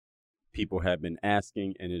People have been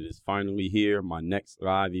asking, and it is finally here. My next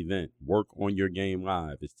live event, Work on Your Game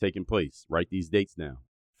Live, is taking place. Write these dates down.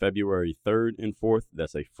 February 3rd and 4th,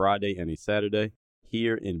 that's a Friday and a Saturday,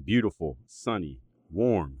 here in beautiful, sunny,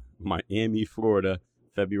 warm Miami, Florida,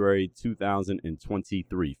 February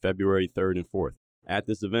 2023, February 3rd and 4th. At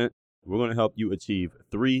this event, we're going to help you achieve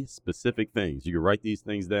 3 specific things. You can write these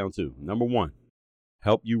things down too. Number 1,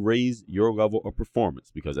 help you raise your level of performance,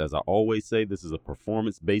 because as I always say, this is a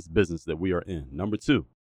performance-based business that we are in. Number 2,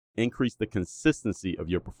 increase the consistency of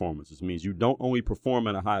your performance, which means you don't only perform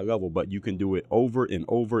at a high level, but you can do it over and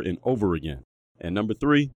over and over again. And number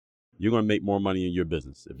 3, you're going to make more money in your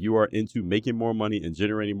business. If you are into making more money and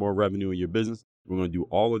generating more revenue in your business, we're going to do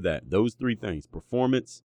all of that. Those 3 things: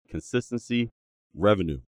 performance, consistency,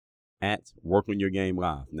 revenue, at Work on Your Game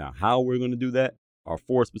Live. Now, how we're going to do that are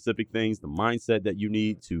 4 specific things: the mindset that you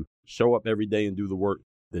need to show up every day and do the work,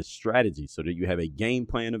 the strategy so that you have a game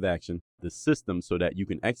plan of action, the system so that you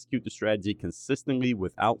can execute the strategy consistently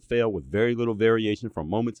without fail, with very little variation from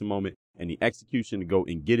moment to moment, and the execution to go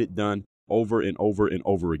and get it done over and over and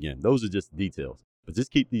over again. Those are just details. But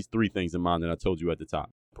just keep these 3 things in mind that I told you at the top: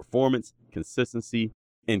 performance, consistency,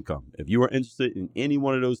 income. If you are interested in any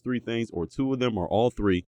one of those 3 things, or 2 of them, or all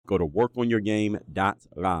 3, go to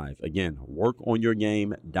workonyourgame.live. Again,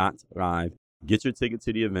 workonyourgame.live. Get your ticket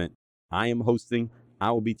to the event. I am hosting.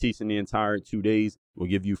 I will be teaching the entire 2 days. We'll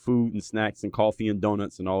give you food and snacks and coffee and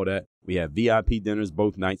donuts and all that. We have VIP dinners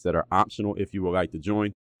both nights that are optional if you would like to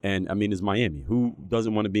join. And I mean, it's Miami. Who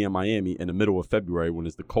doesn't want to be in Miami in the middle of February when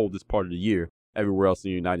it's the coldest part of the year everywhere else in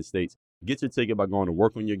the United States? Get your ticket by going to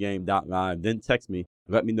workonyourgame.live. Then text me.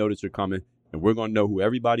 Let me know that you're coming. And we're going to know who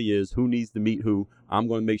everybody is, who needs to meet who. I'm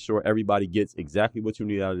going to make sure everybody gets exactly what you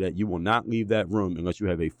need out of that. You will not leave that room unless you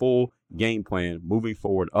have a full game plan moving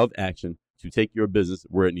forward of action to take your business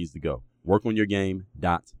where it needs to go.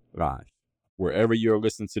 Workonyourgame.live. Wherever you're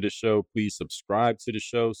listening to this show, please subscribe to the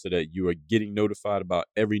show so that you are getting notified about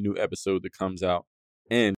every new episode that comes out.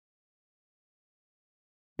 And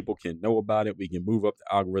people can know about it. We can move up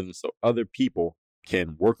the algorithm so other people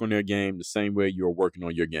can work on their game the same way you're working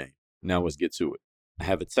on your game. Now let's get to it. I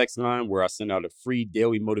have a text line where I send out a free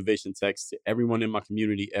daily motivation text to everyone in my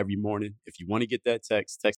community every morning. If you want to get that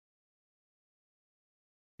text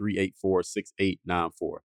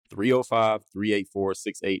 384-6894.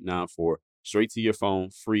 305-384-6894. Straight to your phone,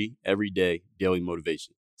 free, every day, daily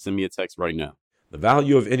motivation. Send me a text right now. The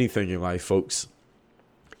value of anything in life, folks,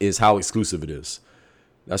 is how exclusive it is.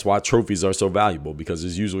 That's why trophies are so valuable, because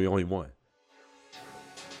there's usually only one.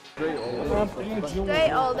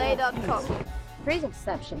 DreAllDay.com. Pretty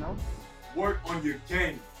exceptional. Work on your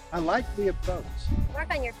game. I like the approach.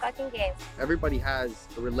 Work on your fucking game. Everybody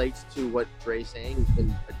relates to what Dre's saying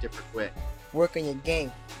in a different way. Work on your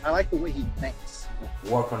game. I like the way he thinks.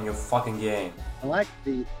 Work on your fucking game. I like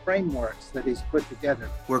the frameworks that he's put together.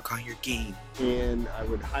 Work on your game. And I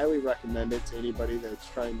would highly recommend it to anybody that's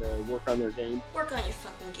trying to work on their game. Work on your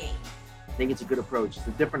fucking game. I think it's a good approach. It's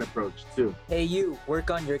a different approach, too. Hey, you,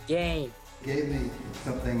 work on your game. Gave me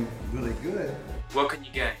something really good. Work on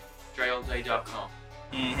your game. DreAllDay.com.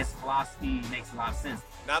 And his philosophy makes a lot of sense.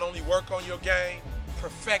 Not only work on your game,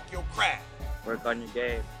 perfect your craft. Work on your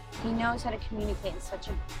game. He knows how to communicate in such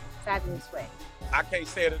a fabulous way. I can't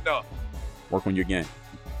say it enough. Work on your game.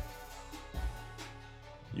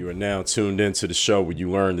 You are now tuned into the show where you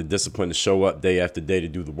learn the discipline to show up day after day to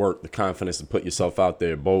do the work, the confidence to put yourself out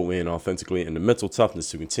there boldly and authentically, and the mental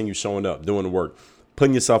toughness to continue showing up, doing the work,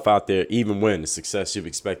 putting yourself out there even when the success you've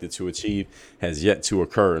expected to achieve has yet to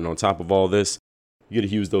occur. And on top of all this, you get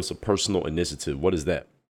a huge dose of personal initiative. What is that?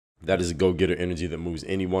 That is a go-getter energy that moves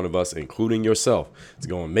any one of us, including yourself, to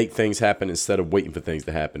go and make things happen instead of waiting for things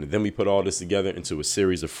to happen. And then we put all this together into a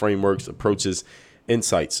series of frameworks, approaches,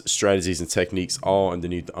 insights, strategies, and techniques, all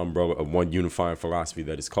underneath the umbrella of one unifying philosophy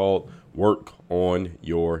that is called Work on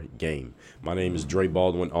Your Game. My name is Dre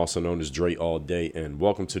Baldwin, also known as Dre All Day, and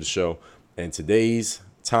welcome to the show. And today's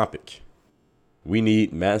topic, we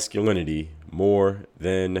need masculinity more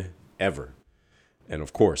than ever. And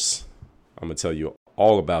of course, I'm going to tell you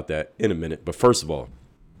all about that in a minute. But first of all,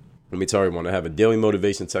 let me tell everyone, I have a daily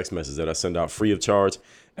motivation text message that I send out free of charge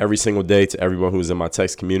every single day to everyone who's in my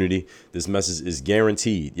text community. This message is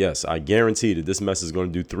guaranteed. Yes, I guarantee that this message is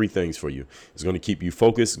going to do 3 things for you. It's going to keep you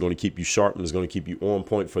focused, it's going to keep you sharp, and it's going to keep you on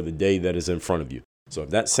point for the day that is in front of you. So if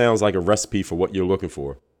that sounds like a recipe for what you're looking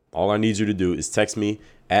for, all I need you to do is text me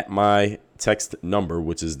at my text number,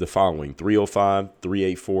 which is the following: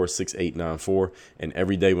 305-384-6894. And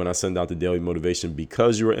every day when I send out the daily motivation,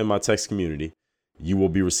 because you are in my text community, you will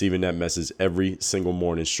be receiving that message every single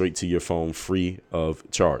morning straight to your phone, free of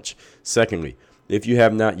charge. Secondly, if you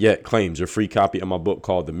have not yet claimed your free copy of my book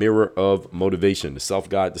called The Mirror of Motivation, the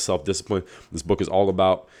self-guide to self-discipline. This book is all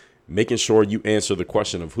about making sure you answer the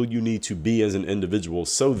question of who you need to be as an individual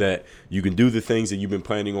so that you can do the things that you've been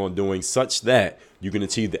planning on doing such that you can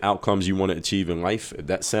achieve the outcomes you want to achieve in life. If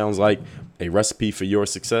that sounds like a recipe for your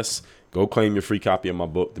success, go claim your free copy of my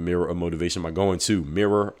book, The Mirror of Motivation, by going to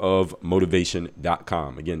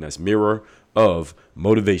mirrorofmotivation.com. Again, that's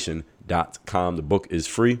mirrorofmotivation.com. The book is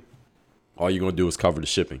free. All you're going to do is cover the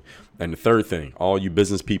shipping. And the third thing, all you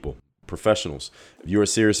business people, professionals, if you are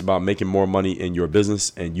serious about making more money in your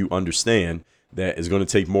business and you understand that it's going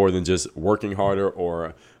to take more than just working harder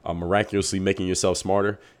or miraculously making yourself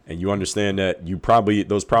smarter, and you understand that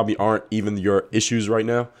those probably aren't even your issues right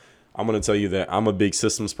now, I'm going to tell you that I'm a big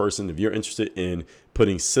systems person. If you're interested in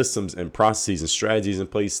putting systems and processes and strategies in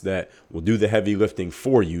place that will do the heavy lifting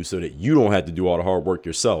for you so that you don't have to do all the hard work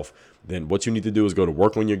yourself, then what you need to do is go to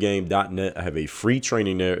workonyourgame.net. I have a free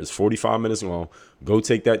training there. It's 45 minutes long. Go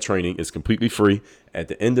take that training. It's completely free. At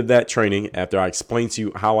the end of that training, after I explain to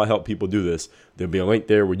you how I help people do this, there'll be a link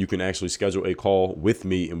there where you can actually schedule a call with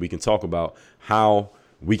me and we can talk about how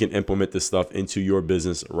we can implement this stuff into your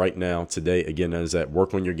business right now, today. Again, that is at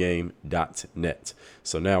workonyourgame.net.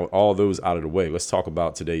 So now with all those out of the way, let's talk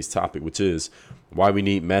about today's topic, which is why we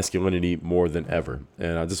need masculinity more than ever.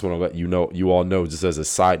 And I just want to let you all know, just as a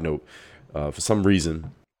side note, for some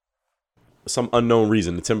unknown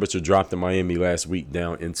reason, the temperature dropped in Miami last week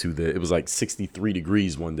down into it was like 63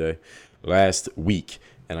 degrees one day last week.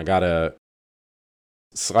 And I got a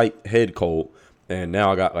slight head cold. And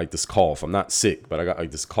now I got like this cough. I'm not sick, but I got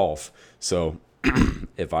like this cough. So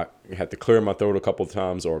if I had to clear my throat a couple of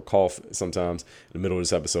times or cough sometimes in the middle of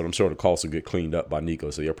this episode, I'm sure the coughs will get cleaned up by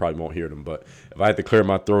Nico, so you probably won't hear them. But if I had to clear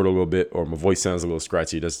my throat a little bit or my voice sounds a little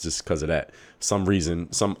scratchy, that's just because of that. Some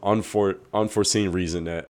unforeseen reason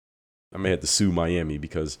that I may have to sue Miami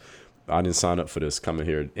because I didn't sign up for this coming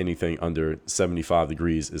here. Anything under 75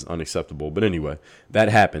 degrees is unacceptable. But anyway, that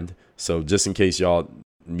happened. So just in case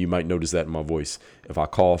you might notice that in my voice. If I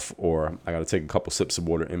cough or I got to take a couple sips of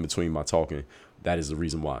water in between my talking, that is the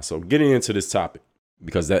reason why. So getting into this topic,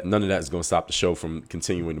 because none of that is going to stop the show from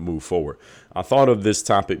continuing to move forward. I thought of this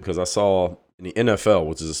topic because I saw in the NFL,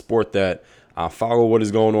 which is a sport that I follow what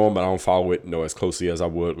is going on, but I don't follow it as closely as I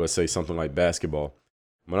would, let's say, something like basketball.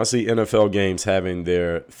 When I see NFL games having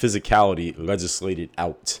their physicality legislated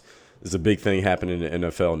out, there's a big thing happening in the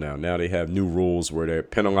NFL now. Now they have new rules where they're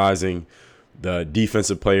penalizing the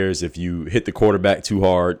defensive players if you hit the quarterback too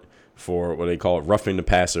hard for what they call roughing the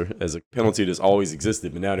passer, as a penalty that's always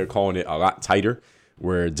existed, but now they're calling it a lot tighter,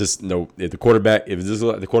 where just if the quarterback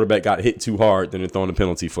got hit too hard, then they're throwing a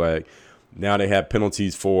penalty flag. Now they have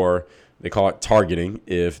penalties for, they call it targeting,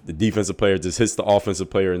 if the defensive player just hits the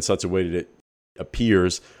offensive player in such a way that it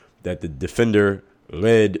appears that the defender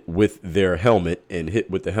led with their helmet and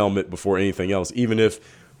hit with the helmet before anything else, even if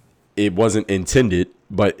it wasn't intended.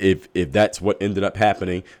 But if that's what ended up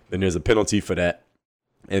happening, then there's a penalty for that.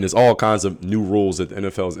 And there's all kinds of new rules that the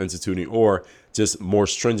NFL is instituting, or just more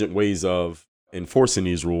stringent ways of enforcing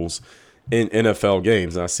these rules in NFL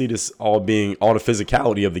games. And I see this all the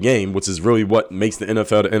physicality of the game, which is really what makes the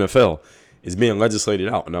NFL the NFL, is being legislated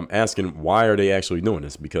out. And I'm asking, why are they actually doing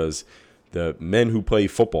this? Because the men who play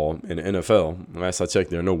football in the NFL, last I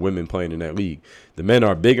checked, there are no women playing in that league. The men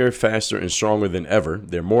are bigger, faster, and stronger than ever.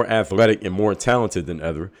 They're more athletic and more talented than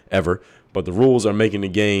ever. But the rules are making the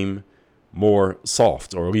game more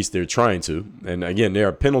soft, or at least they're trying to. And again, there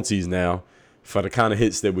are penalties now for the kind of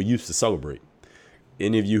hits that we used to celebrate.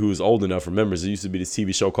 Any of you who's old enough remembers there used to be this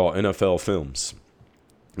TV show called NFL Films.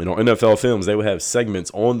 And on NFL Films, they would have segments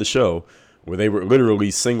on the show where they would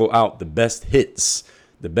literally single out the best hits,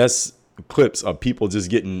 the best clips of people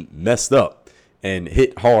just getting messed up and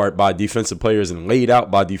hit hard by defensive players and laid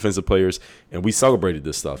out by defensive players. And we celebrated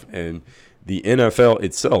this stuff. And the NFL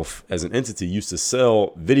itself as an entity used to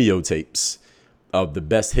sell videotapes of the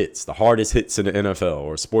best hits, the hardest hits in the NFL,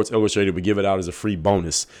 or Sports Illustrated would give it out as a free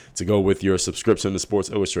bonus to go with your subscription to Sports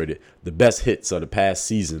Illustrated. The best hits of the past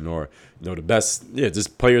season, or the best,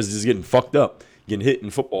 just players just getting fucked up, getting hit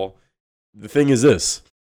in football. The thing is this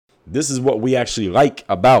is what we actually like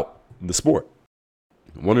about the sport.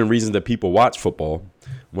 One of the reasons that people watch football,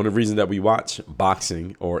 one of the reasons that we watch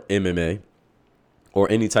boxing or MMA or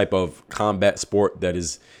any type of combat sport that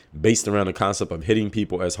is based around the concept of hitting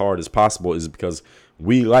people as hard as possible, is because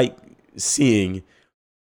we like seeing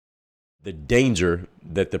the danger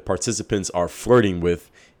that the participants are flirting with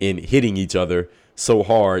in hitting each other so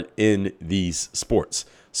hard in these sports.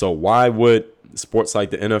 So why would sports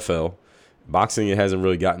like the NFL Boxing, it hasn't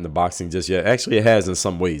really gotten to boxing just yet. Actually, it has in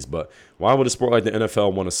some ways, but why would a sport like the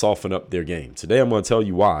NFL want to soften up their game? Today, I'm going to tell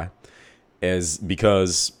you why.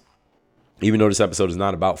 Because even though this episode is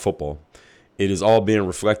not about football, it is all being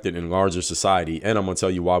reflected in larger society, and I'm going to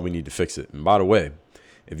tell you why we need to fix it. And by the way,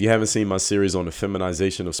 if you haven't seen my series on the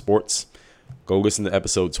feminization of sports, go listen to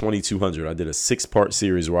episode 2200. I did a 6-part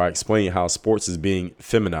series where I explain how sports is being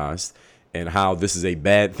feminized and how this is a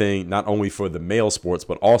bad thing, not only for the male sports,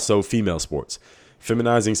 but also female sports.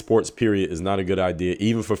 Feminizing sports, period, is not a good idea,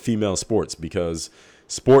 even for female sports, because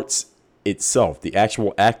sports itself, the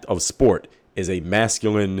actual act of sport, is a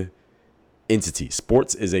masculine entity.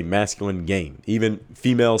 Sports is a masculine game. Even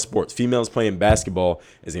female sports, females playing basketball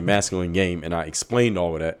is a masculine game, and I explained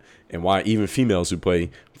all of that and why even females who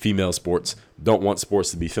play female sports don't want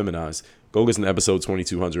sports to be feminized. Go listen to episode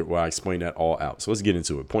 2200 where I explain that all out. So let's get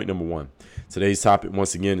into it. Point number 1. Today's topic,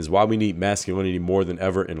 once again, is why we need masculinity more than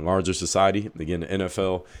ever in larger society. Again, the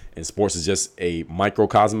NFL and sports is just a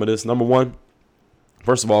microcosm of this. Number 1,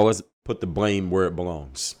 first of all, let's put the blame where it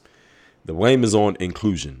belongs. The blame is on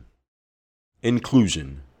inclusion.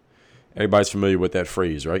 Inclusion. Everybody's familiar with that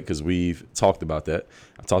phrase, right? Because we've talked about that.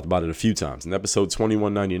 I talked about it a few times. In episode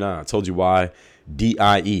 2199, I told you why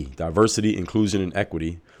DIE, diversity, inclusion, and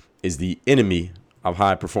equity, is the enemy of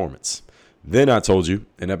high performance. Then I told you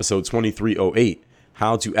in episode 2308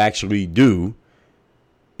 how to actually do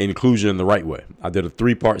inclusion in the right way. I did a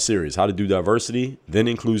 3-part series, how to do diversity, then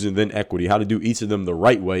inclusion, then equity, how to do each of them the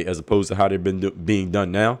right way as opposed to how they've been being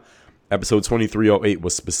done now. Episode 2308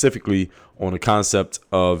 was specifically on the concept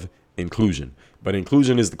of inclusion. But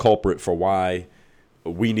inclusion is the culprit for why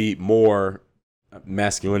we need more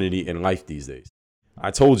masculinity in life these days. I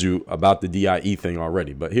told you about the DIE thing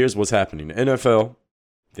already, but here's what's happening. The NFL,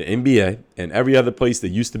 the NBA, and every other place that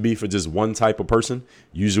used to be for just one type of person,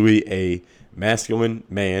 usually a masculine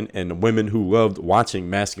man and the women who loved watching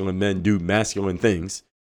masculine men do masculine things.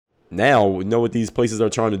 Now, we know what these places are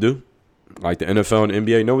trying to do? Like the NFL and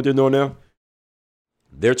NBA, know what they're doing now?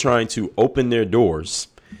 They're trying to open their doors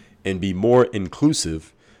and be more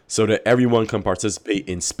inclusive so that everyone can participate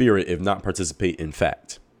in spirit, if not participate in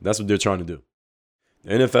fact. That's what they're trying to do.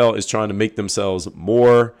 The NFL is trying to make themselves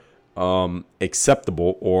more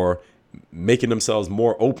acceptable or making themselves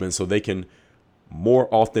more open so they can more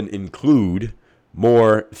often include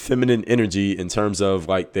more feminine energy in terms of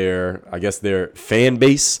like their fan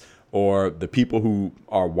base or the people who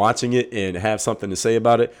are watching it and have something to say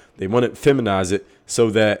about it. They want to feminize it so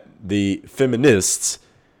that the feminists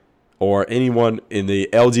or anyone in the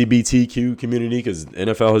LGBTQ community, because the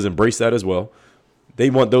NFL has embraced that as well, they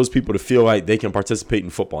want those people to feel like they can participate in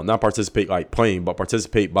football, not participate like playing, but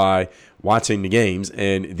participate by watching the games.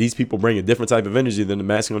 And these people bring a different type of energy than the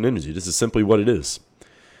masculine energy. This is simply what it is.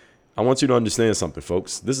 I want you to understand something,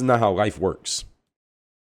 folks. This is not how life works.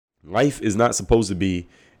 Life is not supposed to be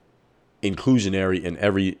inclusionary in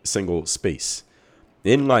every single space.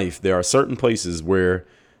 In life, there are certain places where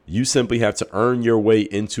you simply have to earn your way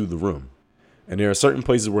into the room. And there are certain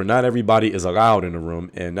places where not everybody is allowed in a room,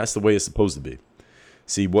 and that's the way it's supposed to be.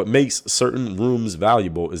 See, what makes certain rooms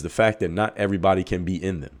valuable is the fact that not everybody can be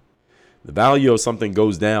in them. The value of something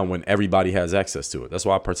goes down when everybody has access to it. That's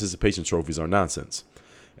why participation trophies are nonsense.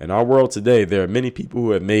 In our world today, there are many people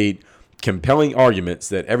who have made compelling arguments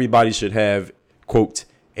that everybody should have, quote,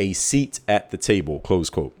 a seat at the table, close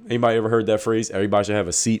quote. Anybody ever heard that phrase? Everybody should have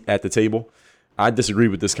a seat at the table. I disagree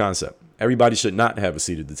with this concept. Everybody should not have a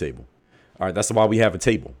seat at the table. All right, that's why we have a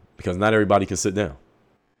table, because not everybody can sit down.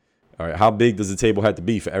 All right, how big does the table have to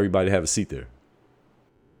be for everybody to have a seat there?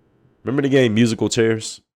 Remember the game Musical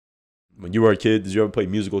Chairs? When you were a kid, did you ever play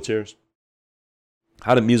musical chairs?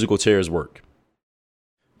 How do musical chairs work?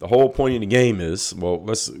 The whole point of the game is, well,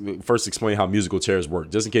 let's first explain how musical chairs work.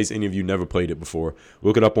 Just in case any of you never played it before,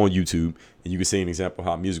 look it up on YouTube and you can see an example of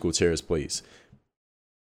how musical chairs plays.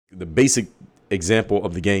 The basic example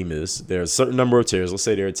of the game is there's a certain number of chairs. Let's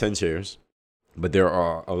say there are 10 chairs, but there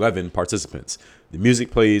are 11 participants. The music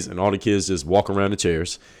plays and all the kids just walk around the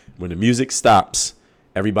chairs. When the music stops,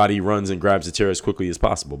 everybody runs and grabs the chair as quickly as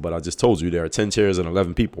possible. But I just told you there are 10 chairs and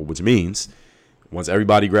 11 people, which means once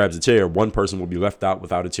everybody grabs a chair, one person will be left out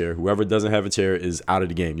without a chair. Whoever doesn't have a chair is out of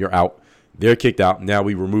the game. You're out. They're kicked out. Now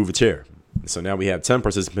we remove a chair. So now we have 10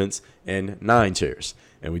 participants and 9 chairs.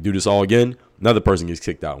 And we do this all again. Another person gets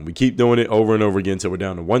kicked out. And we keep doing it over and over again until we're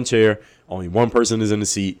down to 1 chair. Only 1 person is in the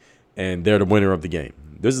seat, and they're the winner of the game.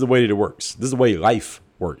 This is the way that it works. This is the way life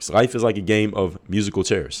works. Life is like a game of musical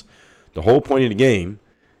chairs. The whole point of the game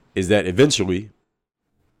is that eventually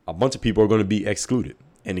a bunch of people are going to be excluded.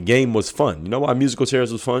 And the game was fun. You know why musical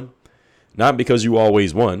chairs was fun? Not because you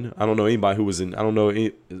always won. I don't know anybody who was in, I don't know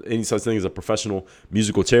any such thing as a professional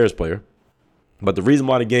musical chairs player. But the reason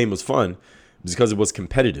why the game was fun is because it was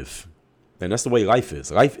competitive. And that's the way life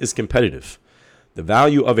is. Life is competitive. The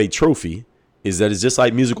value of a trophy is that it's just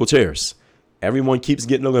like musical chairs. Everyone keeps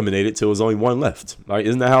getting eliminated till there's only one left. Right?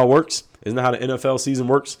 Isn't that how it works? Isn't that how the NFL season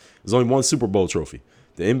works? There's only one Super Bowl trophy.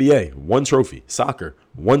 The NBA, one trophy. Soccer,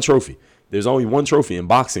 one trophy. There's only one trophy. In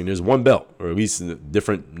boxing, there's one belt, or at least in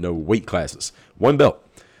different weight classes. One belt.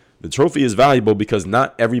 The trophy is valuable because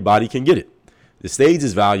not everybody can get it. The stage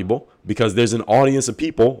is valuable because there's an audience of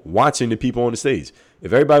people watching the people on the stage.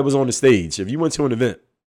 If everybody was on the stage, if you went to an event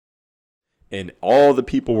and all the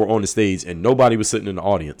people were on the stage and nobody was sitting in the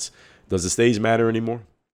audience, does the stage matter anymore?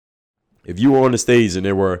 If you were on the stage and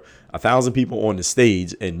there were 1,000 people on the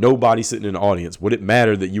stage and nobody sitting in the audience, would it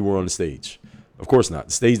matter that you were on the stage? Of course not.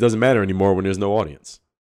 The stage doesn't matter anymore when there's no audience.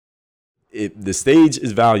 The stage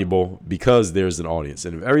is valuable because there's an audience.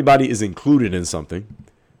 And if everybody is included in something,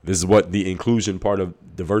 this is what the inclusion part of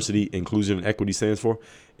diversity, inclusion, and equity stands for.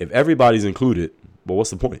 If everybody's included, well, what's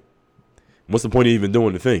the point? What's the point of even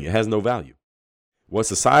doing the thing? It has no value. What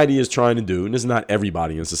society is trying to do, and this is not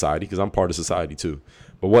everybody in society because I'm part of society too,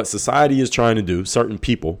 but what society is trying to do, certain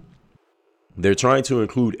people, they're trying to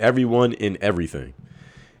include everyone in everything.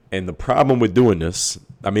 And the problem with doing this,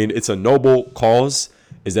 I mean, it's a noble cause,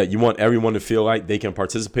 is that you want everyone to feel like they can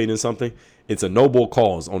participate in something. It's a noble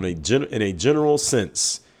cause in a general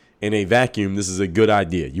sense. In a vacuum, this is a good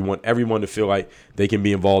idea. You want everyone to feel like they can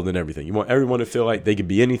be involved in everything. You want everyone to feel like they can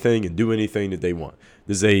be anything and do anything that they want.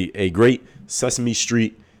 This is a great Sesame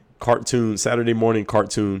Street cartoon, Saturday morning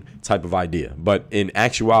cartoon type of idea. But in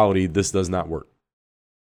actuality, this does not work.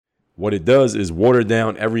 What it does is water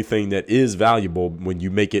down everything that is valuable when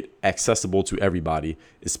you make it accessible to everybody,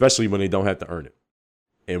 especially when they don't have to earn it.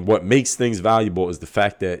 And what makes things valuable is the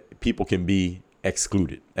fact that people can be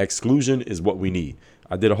excluded. Exclusion is what we need.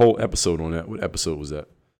 I did a whole episode on that. What episode was that?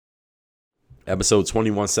 Episode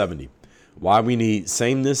 2170. Why we need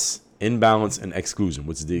sameness, imbalance, and exclusion,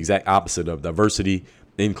 which is the exact opposite of diversity,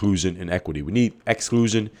 inclusion, and equity. We need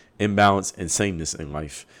exclusion, imbalance, and sameness in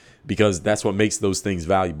life because that's what makes those things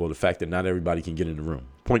valuable, the fact that not everybody can get in the room.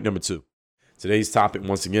 Point number 2. Today's topic,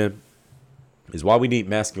 once again, is why we need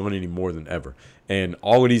masculinity more than ever. And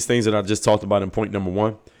all of these things that I just talked about in point number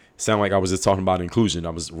 1 sound like I was just talking about inclusion.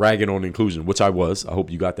 I was ragging on inclusion, which I was. I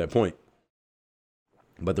hope you got that point.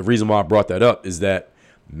 But the reason why I brought that up is that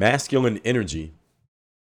masculine energy,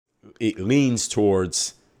 it leans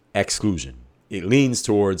towards exclusion. It leans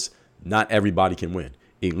towards not everybody can win.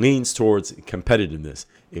 It leans towards competitiveness.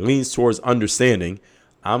 It leans towards understanding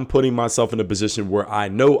I'm putting myself in a position where I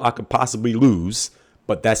know I could possibly lose,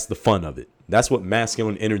 but that's the fun of it. That's what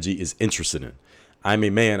masculine energy is interested in. I'm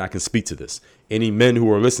a man. I can speak to this. Any men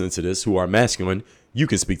who are listening to this who are masculine, you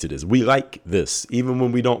can speak to this. We like this. Even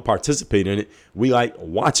when we don't participate in it, we like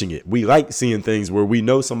watching it. We like seeing things where we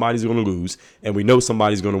know somebody's going to lose and we know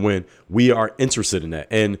somebody's going to win. We are interested in that.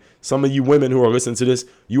 And some of you women who are listening to this,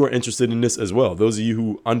 you are interested in this as well. Those of you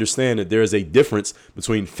who understand that there is a difference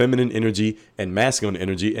between feminine energy and masculine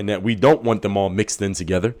energy and that we don't want them all mixed in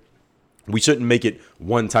together. We shouldn't make it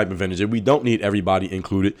one type of energy. We don't need everybody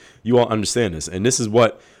included. You all understand this. And this is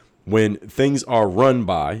what, when things are run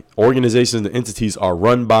by, organizations and entities are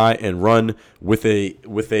run by and run with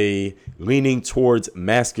a leaning towards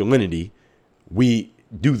masculinity, we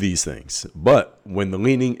do these things. But when the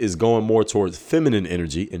leaning is going more towards feminine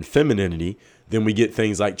energy and femininity, then we get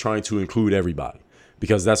things like trying to include everybody.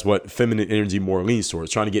 Because that's what feminine energy more leans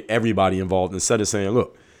towards, trying to get everybody involved instead of saying,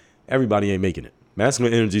 look, everybody ain't making it.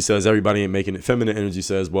 Masculine energy says everybody ain't making it. Feminine energy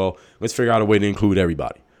says, well, let's figure out a way to include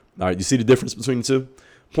everybody. All right, you see the difference between the two?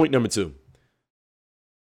 Point number 2.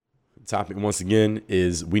 The topic, once again,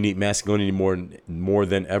 is we need masculinity more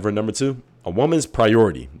than ever. Number 2, a woman's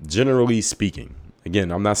priority, generally speaking.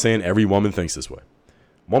 Again, I'm not saying every woman thinks this way.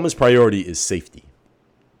 Woman's priority is safety.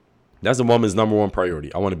 That's a woman's number 1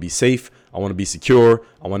 priority. I want to be safe. I want to be secure.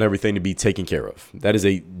 I want everything to be taken care of. That is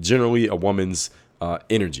generally a woman's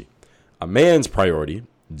energy. A man's priority,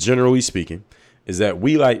 generally speaking, is that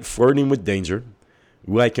we like flirting with danger.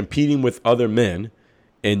 We like competing with other men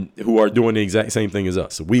and who are doing the exact same thing as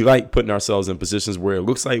us. We like putting ourselves in positions where it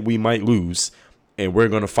looks like we might lose and we're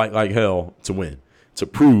going to fight like hell to win, to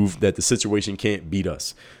prove that the situation can't beat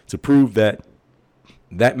us, to prove that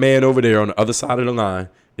that man over there on the other side of the line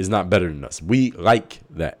is not better than us. We like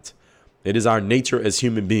that. It is our nature as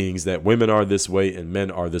human beings that women are this way and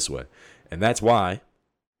men are this way. And that's why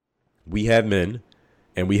we have men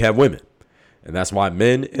and we have women. And that's why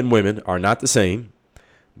men and women are not the same.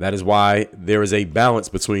 That is why there is a balance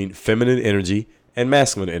between feminine energy and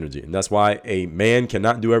masculine energy. And that's why a man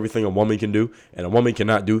cannot do everything a woman can do, and a woman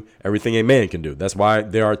cannot do everything a man can do. That's why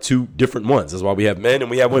there are two different ones. That's why we have men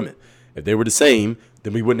and we have women. If they were the same,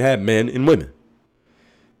 then we wouldn't have men and women.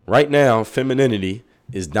 Right now, femininity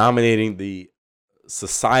is dominating the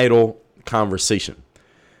societal conversation.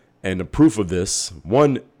 And the proof of this,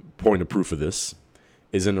 one point of proof of this,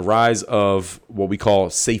 is in the rise of what we call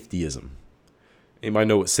safetyism. Anybody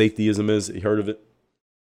know what safetyism is? You heard of it?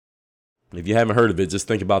 If you haven't heard of it, just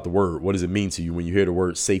think about the word. What does it mean to you when you hear the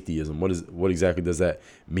word safetyism? What exactly does that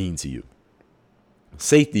mean to you?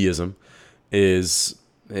 Safetyism is,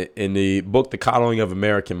 in the book, The Coddling of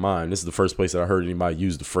American Mind, this is the first place that I heard anybody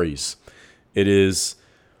use the phrase. It is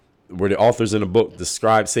where the authors in the book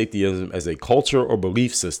describe safetyism as a culture or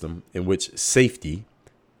belief system in which safety,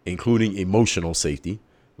 including emotional safety,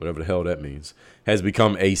 whatever the hell that means, has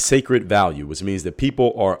become a sacred value, which means that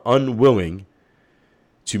people are unwilling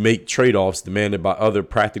to make trade-offs demanded by other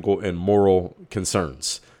practical and moral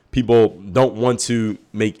concerns. People don't want to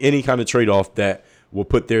make any kind of trade-off that will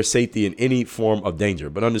put their safety in any form of danger.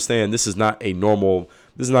 But understand, this is not a normal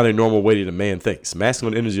way that a man thinks.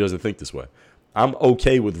 Masculine energy doesn't think this way. I'm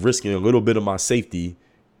okay with risking a little bit of my safety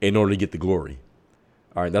in order to get the glory.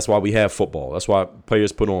 All right, that's why we have football. That's why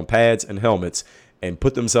players put on pads and helmets and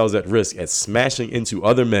put themselves at risk at smashing into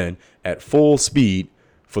other men at full speed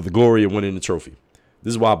for the glory of winning the trophy.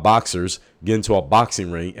 This is why boxers get into a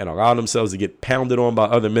boxing ring and allow themselves to get pounded on by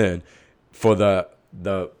other men for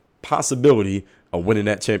the possibility of winning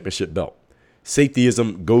that championship belt.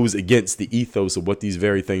 Safetyism goes against the ethos of what these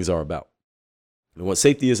very things are about. And what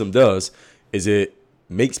safetyism does is it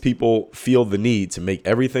makes people feel the need to make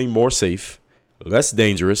everything more safe, less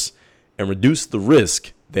dangerous, and reduce the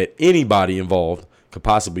risk that anybody involved could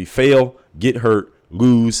possibly fail, get hurt,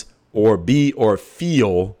 lose, or be or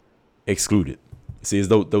feel excluded. See, as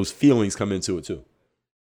though those feelings come into it too.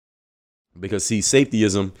 Because see,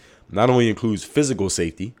 safetyism not only includes physical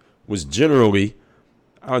safety, which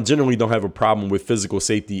I generally don't have a problem with physical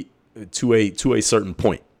safety to a certain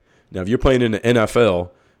point. Now, if you're playing in the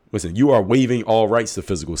NFL, listen, you are waiving all rights to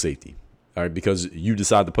physical safety, all right, because you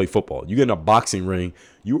decide to play football. You get in a boxing ring,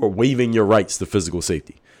 you are waiving your rights to physical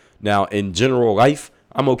safety. Now, in general life,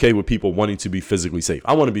 I'm okay with people wanting to be physically safe.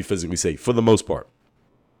 I want to be physically safe for the most part.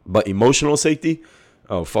 But emotional safety,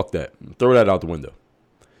 oh, fuck that. Throw that out the window.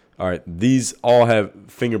 All right, these all have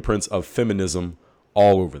fingerprints of feminism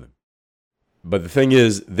all over them. But the thing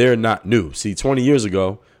is, they're not new. See, 20 years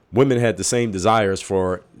ago, women had the same desires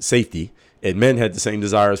for safety, and men had the same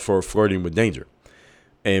desires for flirting with danger.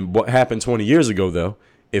 And what happened 20 years ago, though,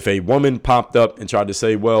 if a woman popped up and tried to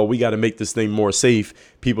say, well, we got to make this thing more safe,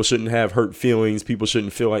 people shouldn't have hurt feelings, people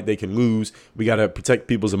shouldn't feel like they can lose, we got to protect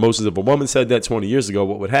people's emotions. If a woman said that 20 years ago,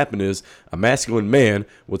 what would happen is a masculine man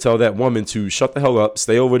will tell that woman to shut the hell up,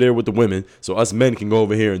 stay over there with the women, so us men can go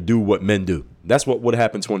over here and do what men do. That's what would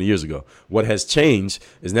happen 20 years ago. What has changed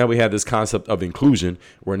is now we have this concept of inclusion,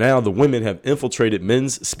 where now the women have infiltrated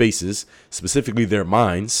men's spaces, specifically their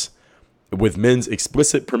minds, with men's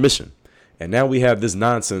explicit permission. And now we have this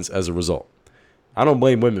nonsense as a result. I don't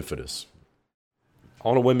blame women for this.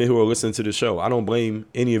 All the women who are listening to the show, I don't blame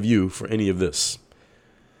any of you for any of this.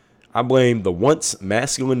 I blame the once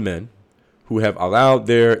masculine men who have allowed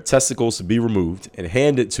their testicles to be removed and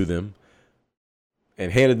handed to them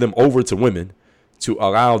and handed them over to women to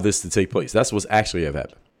allow this to take place. That's what's actually have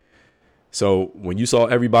happened. So when you saw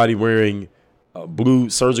everybody wearing a blue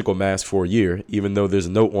surgical mask for a year, even though there's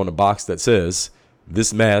a note on the box that says,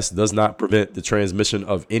 this mask does not prevent the transmission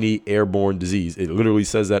of any airborne disease. It literally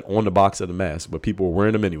says that on the box of the mask, but people are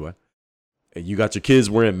wearing them anyway. And you got your kids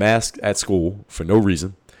wearing masks at school for no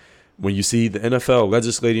reason. When you see the NFL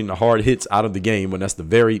legislating the hard hits out of the game, when that's the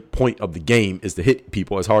very point of the game is to hit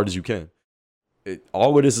people as hard as you can.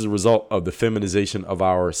 All of this is a result of the feminization of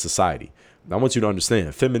our society. Now, I want you to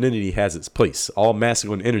understand, femininity has its place. All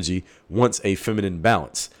masculine energy wants a feminine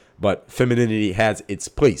balance. But femininity has its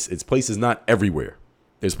place. Its place is not everywhere.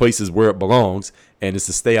 There's places where it belongs, and it's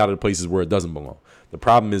to stay out of the places where it doesn't belong. The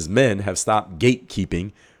problem is men have stopped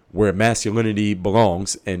gatekeeping where masculinity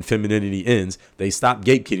belongs and femininity ends. They stopped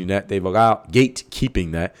gatekeeping that. They've allowed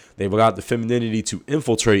the femininity to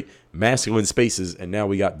infiltrate masculine spaces, and now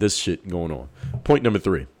we got this shit going on. Point number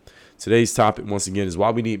 3. Today's topic, once again, is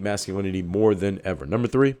why we need masculinity more than ever. Number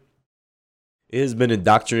 3, it has been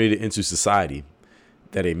indoctrinated into society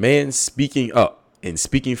that a man speaking up and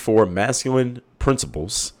speaking for masculine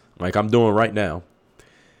principles, like I'm doing right now,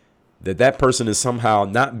 that person is somehow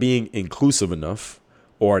not being inclusive enough,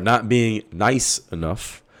 or not being nice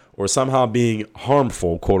enough, or somehow being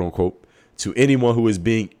harmful, quote unquote, to anyone who is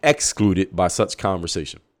being excluded by such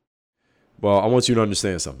conversation. Well, I want you to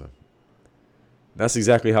understand something. That's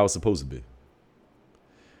exactly how it's supposed to be.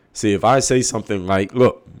 See, if I say something like,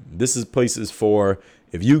 look, this is places for,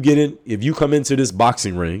 if you come into this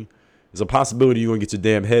boxing ring, there's a possibility you're going to get your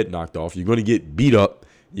damn head knocked off. You're going to get beat up.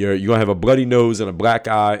 You're going to have a bloody nose and a black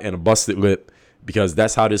eye and a busted lip, because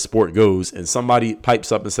that's how this sport goes. And somebody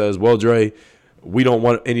pipes up and says, well, Dre, we don't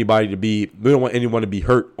want anyone to be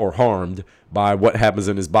hurt or harmed by what happens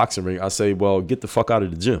in this boxing ring. I say, well, get the fuck out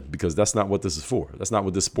of the gym, because that's not what this is for. That's not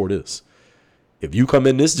what this sport is. If you come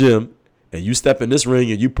in this gym and you step in this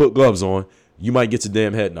ring and you put gloves on, you might get your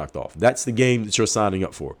damn head knocked off. That's the game that you're signing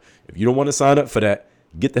up for. If you don't want to sign up for that,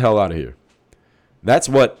 get the hell out of here. That's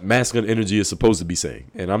what masculine energy is supposed to be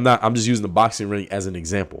saying. And I'm just using the boxing ring as an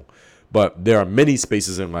example. But there are many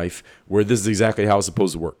spaces in life where this is exactly how it's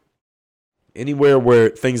supposed to work. Anywhere where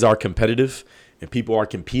things are competitive and people are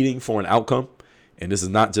competing for an outcome, and this is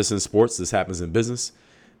not just in sports, this happens in business,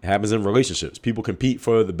 it happens in relationships. People compete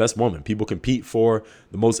for the best woman. People compete for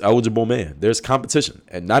the most eligible man. There's competition,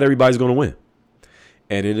 and not everybody's going to win.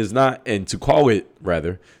 And it is not, and to call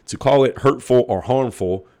it hurtful or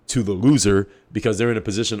harmful to the loser because they're in a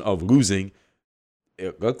position of losing,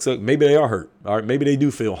 it looks like maybe they are hurt. All right, maybe they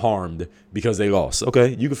do feel harmed because they lost.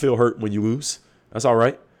 Okay, you can feel hurt when you lose. That's all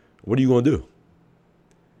right. What are you going to do?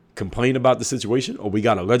 Complain about the situation, or we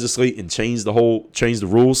got to legislate and change the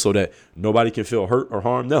rules so that nobody can feel hurt or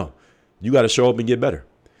harmed? No, you got to show up and get better.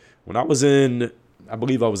 When I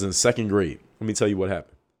believe I was in second grade. Let me tell you what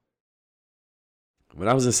happened. When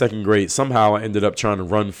I was in second grade, somehow I ended up trying to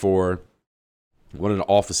run for one of the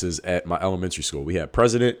offices at my elementary school. We had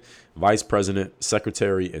president, vice president,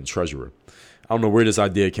 secretary, and treasurer. I don't know where this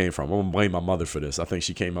idea came from. I'm going to blame my mother for this. I think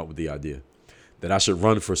she came up with the idea that I should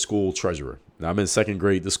run for school treasurer. Now, I'm in second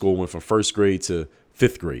grade. The school went from first grade to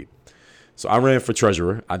fifth grade. So I ran for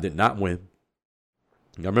treasurer. I did not win.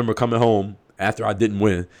 I remember coming home after I didn't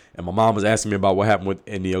win, and my mom was asking me about what happened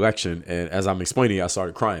in the election. And as I'm explaining, I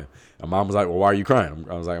started crying. And mom was like, well, why are you crying?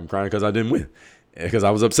 I was like, I'm crying because I didn't win. Because I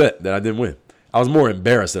was upset that I didn't win. I was more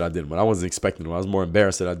embarrassed that I didn't win. I wasn't expecting to win. I was more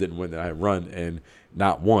embarrassed that I didn't win, that I had run and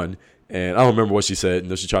not won. And I don't remember what she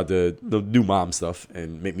said. She tried to do mom stuff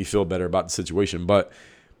and make me feel better about the situation. But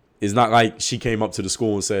it's not like she came up to the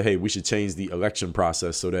school and said, hey, we should change the election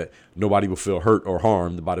process so that nobody will feel hurt or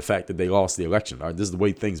harmed by the fact that they lost the election. All right, this is the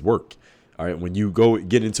way things work. All right, when you go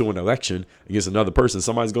get into an election against another person,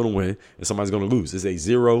 somebody's going to win and somebody's going to lose. It's a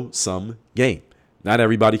zero-sum game. Not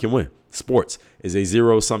everybody can win. Sports is a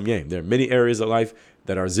zero-sum game. There are many areas of life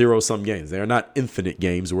that are zero-sum games. They are not infinite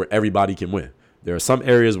games where everybody can win. There are some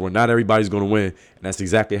areas where not everybody's going to win, and that's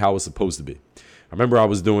exactly how it's supposed to be. I remember I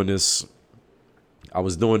was doing this. It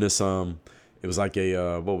was like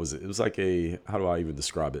what was it? It was like how do I even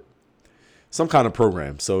describe it? Some kind of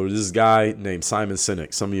program. So this guy named Simon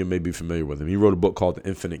Sinek, some of you may be familiar with him. He wrote a book called The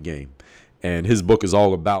Infinite Game. And his book is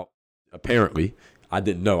all about, apparently, I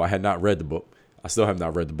didn't know. I had not read the book. I still have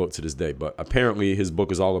not read the book to this day. But apparently his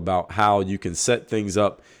book is all about how you can set things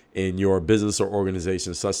up in your business or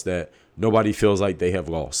organization such that nobody feels like they have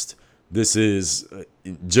lost. This is,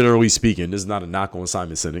 generally speaking, this is not a knock on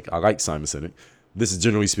Simon Sinek. I like Simon Sinek. This is,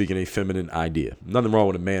 generally speaking, a feminine idea. Nothing wrong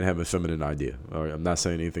with a man having a feminine idea. All right? I'm not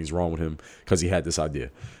saying anything's wrong with him because he had this idea.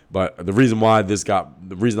 But the reason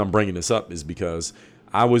I'm bringing this up is because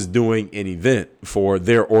I was doing an event for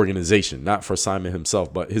their organization, not for Simon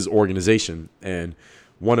himself, but his organization. And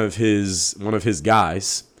one of his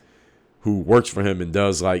guys who works for him and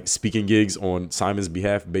does like speaking gigs on Simon's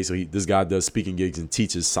behalf. Basically, this guy does speaking gigs and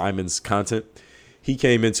teaches Simon's content. He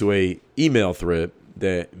came into a email thread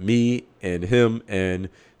that me and him and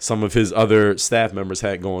some of his other staff members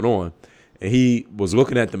had going on. And he was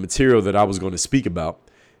looking at the material that I was going to speak about.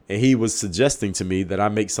 And he was suggesting to me that I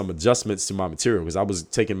make some adjustments to my material because I was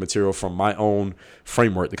taking material from my own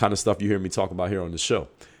framework, the kind of stuff you hear me talk about here on the show,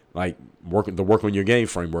 like the work on your game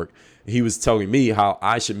framework. He was telling me how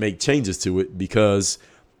I should make changes to it because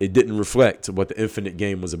it didn't reflect what the Infinite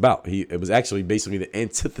Game was about. It was actually basically the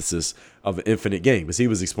antithesis of an Infinite Game because he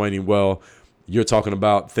was explaining, well, you're talking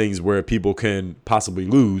about things where people can possibly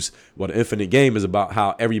lose. Well, the Infinite Game is about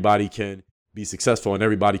how everybody can be successful and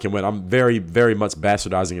everybody can win. I'm very, very much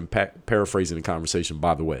bastardizing and paraphrasing the conversation,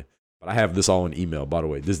 by the way. But I have this all in email, by the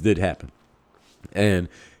way. This did happen. And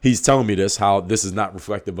he's telling me this, how this is not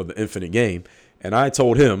reflective of the Infinite Game. And I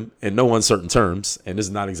told him in no uncertain terms, and this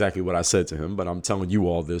is not exactly what I said to him, but I'm telling you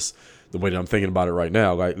all this the way that I'm thinking about it right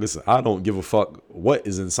now. Like, listen, I don't give a fuck what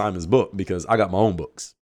is in Simon's book because I got my own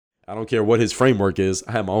books. I don't care what his framework is.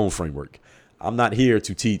 I have my own framework. I'm not here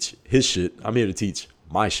to teach his shit. I'm here to teach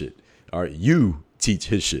my shit. All right, you teach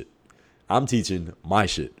his shit. I'm teaching my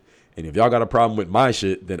shit. And if y'all got a problem with my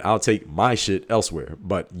shit, then I'll take my shit elsewhere.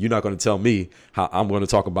 But you're not going to tell me how I'm going to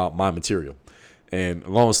talk about my material. And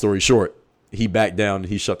long story short, he backed down and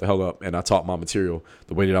he shut the hell up, and I taught my material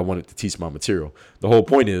the way that I wanted to teach my material. The whole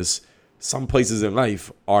point is, some places in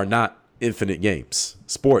life are not infinite games.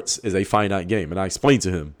 Sports is a finite game. And I explained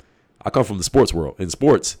to him, I come from the sports world. In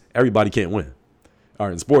sports, everybody can't win. All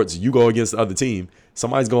right, in sports, you go against the other team,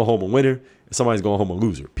 somebody's going home a winner, and somebody's going home a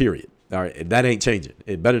loser, period. All right, and that ain't changing.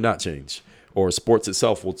 It better not change, or sports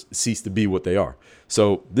itself will cease to be what they are.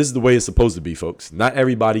 So this is the way it's supposed to be, folks. Not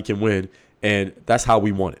everybody can win, and that's how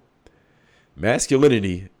we want it.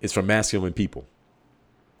 Masculinity is for masculine people.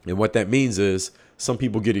 And what that means is some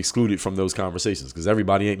people get excluded from those conversations because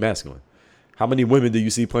everybody ain't masculine. How many women do you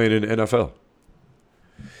see playing in the NFL?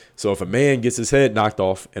 So if a man gets his head knocked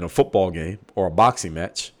off in a football game or a boxing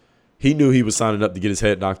match, he knew he was signing up to get his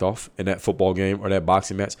head knocked off in that football game or that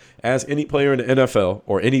boxing match. As any player in the NFL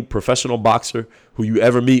or any professional boxer who you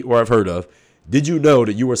ever meet or have heard of, did you know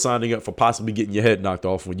that you were signing up for possibly getting your head knocked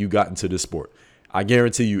off when you got into this sport? I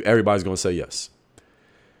guarantee you everybody's going to say yes.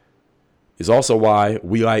 It's also why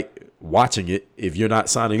we like watching it. If you're not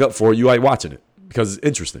signing up for it, you like watching it because it's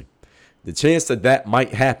interesting. The chance that that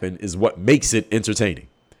might happen is what makes it entertaining.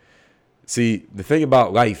 See, the thing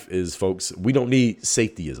about life is, folks, we don't need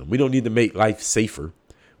safetyism. We don't need to make life safer.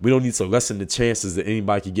 We don't need to lessen the chances that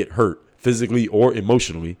anybody could get hurt physically or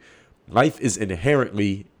emotionally. Life is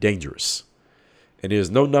inherently dangerous. And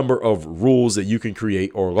there's no number of rules that you can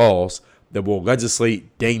create or laws that will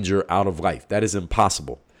legislate danger out of life. That is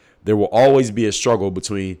impossible. There will always be a struggle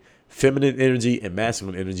between feminine energy and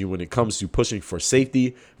masculine energy when it comes to pushing for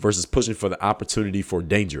safety versus pushing for the opportunity for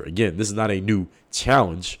danger. Again, this is not a new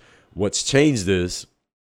challenge. What's changed is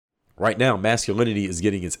right now, masculinity is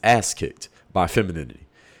getting its ass kicked by femininity.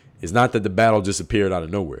 It's not that the battle just appeared out of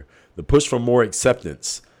nowhere. The push for more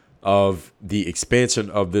acceptance of the expansion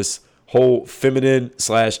of this whole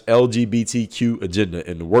feminine/LGBTQ agenda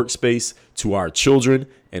in the workspace to our children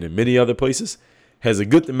and in many other places has a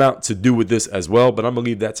good amount to do with this as well. But I'm going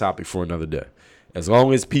to leave that topic for another day. As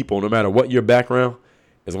long as people, no matter what your background,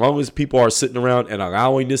 as long as people are sitting around and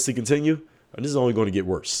allowing this to continue, and this is only going to get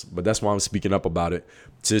worse. But that's why I'm speaking up about it,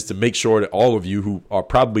 just to make sure that all of you who are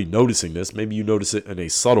probably noticing this, maybe you notice it in a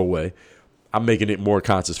subtle way, I'm making it more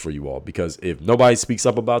conscious for you all. Because if nobody speaks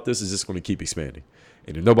up about this, it's just going to keep expanding.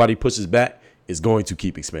 And if nobody pushes back, it's going to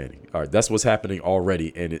keep expanding. All right, that's what's happening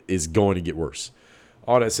already, and it is going to get worse.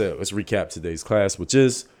 All that said, let's recap today's class, which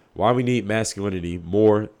is why we need masculinity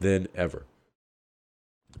more than ever.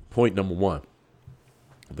 Point number one.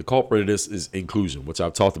 The culprit of this is inclusion, which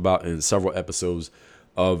I've talked about in several episodes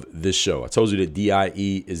of this show. I told you that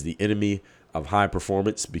DIE is the enemy of high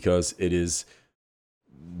performance because it is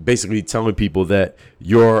basically telling people that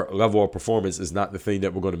your level of performance is not the thing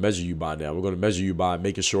that we're going to measure you by now. We're going to measure you by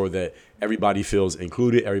making sure that everybody feels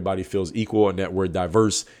included, everybody feels equal, and that we're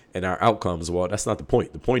diverse in our outcomes. Well, that's not the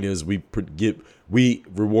point. The point is we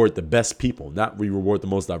reward the best people, not we reward the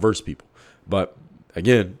most diverse people. But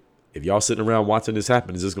again, if y'all sitting around watching this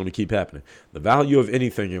happen, it's just going to keep happening. The value of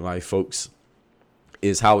anything in life, folks,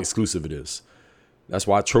 is how exclusive it is. That's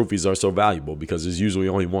why trophies are so valuable, because there's usually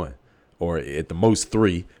only one, or at the most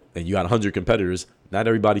three, and you got 100 competitors. Not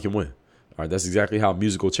everybody can win. All right, that's exactly how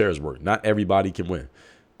musical chairs work. Not everybody can win.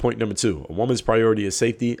 Point number two, a woman's priority is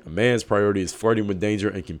safety. A man's priority is flirting with danger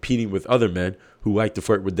and competing with other men who like to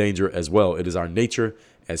flirt with danger as well. It is our nature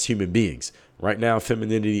as human beings. Right now,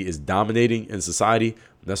 femininity is dominating in society.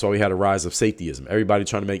 That's why we had a rise of safetyism. Everybody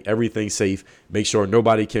trying to make everything safe, make sure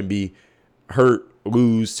nobody can be hurt,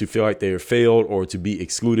 lose, to feel like they are failed, or to be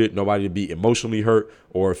excluded, nobody to be emotionally hurt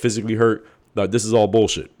or physically hurt. This is all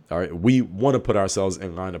bullshit. All right. We want to put ourselves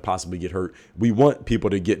in line to possibly get hurt. We want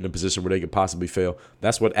people to get in a position where they could possibly fail.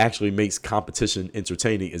 That's what actually makes competition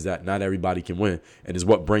entertaining, is that not everybody can win, and is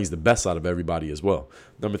what brings the best out of everybody as well.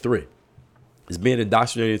 Number three is being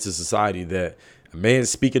indoctrinated into society that a man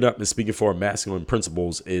speaking up and speaking for masculine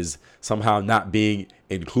principles is somehow not being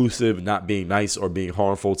inclusive, not being nice, or being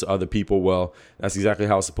harmful to other people. Well, that's exactly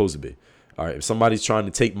how it's supposed to be. All right, if somebody's trying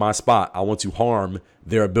to take my spot, I want to harm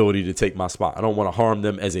their ability to take my spot. I don't want to harm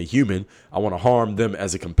them as a human. I want to harm them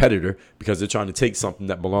as a competitor because they're trying to take something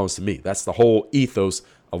that belongs to me. That's the whole ethos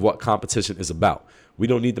of what competition is about. We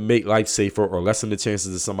don't need to make life safer or lessen the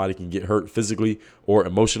chances that somebody can get hurt physically or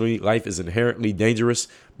emotionally. Life is inherently dangerous.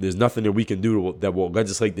 There's nothing that we can do that will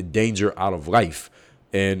legislate the danger out of life.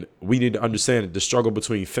 And we need to understand that the struggle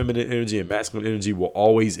between feminine energy and masculine energy will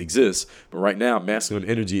always exist. But right now, masculine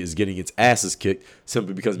energy is getting its asses kicked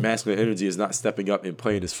simply because masculine energy is not stepping up and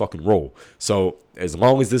playing its fucking role. So as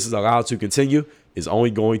long as this is allowed to continue, it's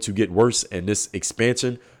only going to get worse. And this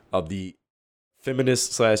expansion of the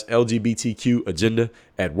feminist/LGBTQ agenda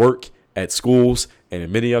at work, at schools, and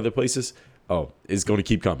in many other places, it's going to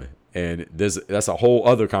keep coming. And that's a whole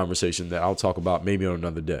other conversation that I'll talk about maybe on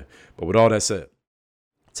another day. But with all that said,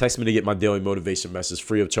 text me to get my daily motivation message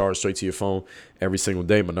free of charge straight to your phone every single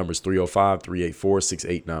day. My number is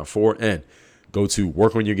 305-384-6894. And go to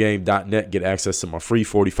workonyourgame.net. Get access to my free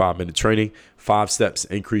 45-minute training. 5 steps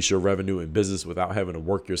to increase your revenue in business without having to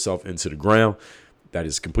work yourself into the ground. That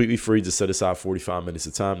is completely free. Just set aside 45 minutes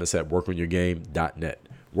of time. That's at workonyourgame.net.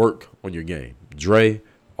 Work on your game. Dre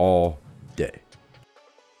all day.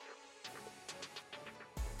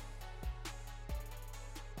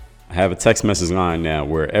 I have a text message line now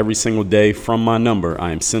where every single day from my number,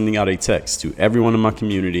 I am sending out a text to everyone in my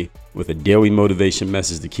community with a daily motivation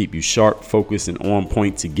message to keep you sharp, focused, and on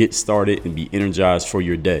point to get started and be energized for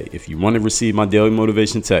your day. If you want to receive my daily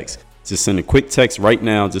motivation text, just send a quick text right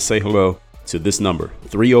now to say hello to this number,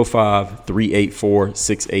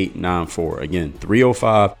 305-384-6894. Again,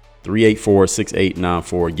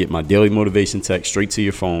 305-384-6894. Get my daily motivation text straight to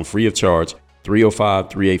your phone, free of charge,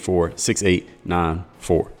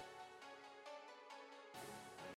 305-384-6894.